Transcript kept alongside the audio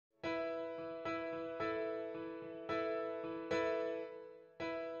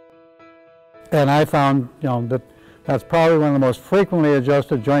And I found, that that's probably one of the most frequently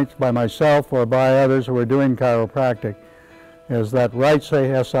adjusted joints by myself or by others who are doing chiropractic, is that right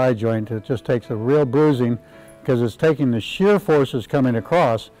SI joint. It just takes a real bruising because it's taking the shear forces coming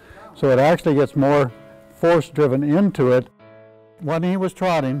across, so it actually gets more force driven into it. When he was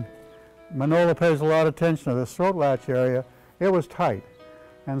trotting, Manolo pays a lot of attention to this throat latch area. It was tight.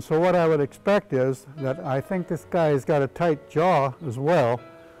 And so what I would expect is that I think this guy has got a tight jaw as well.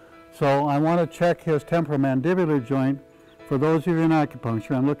 So I want to check his temporomandibular joint. For those of you in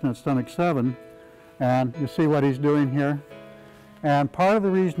acupuncture, I'm looking at stomach 7, and you see what he's doing here. And part of the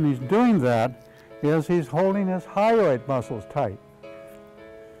reason he's doing that is he's holding his hyoid muscles tight.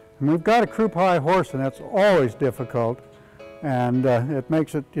 And we've got a croup high horse, and that's always difficult. And it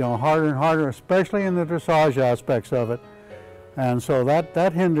makes it harder and harder, especially in the dressage aspects of it. And so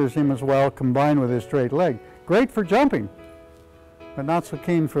that hinders him as well, combined with his straight leg. Great for jumping, but not so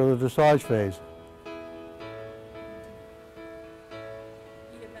keen for the dressage phase.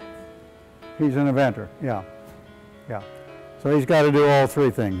 He's an eventer, yeah. So he's got to do all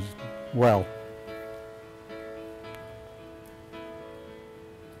three things well.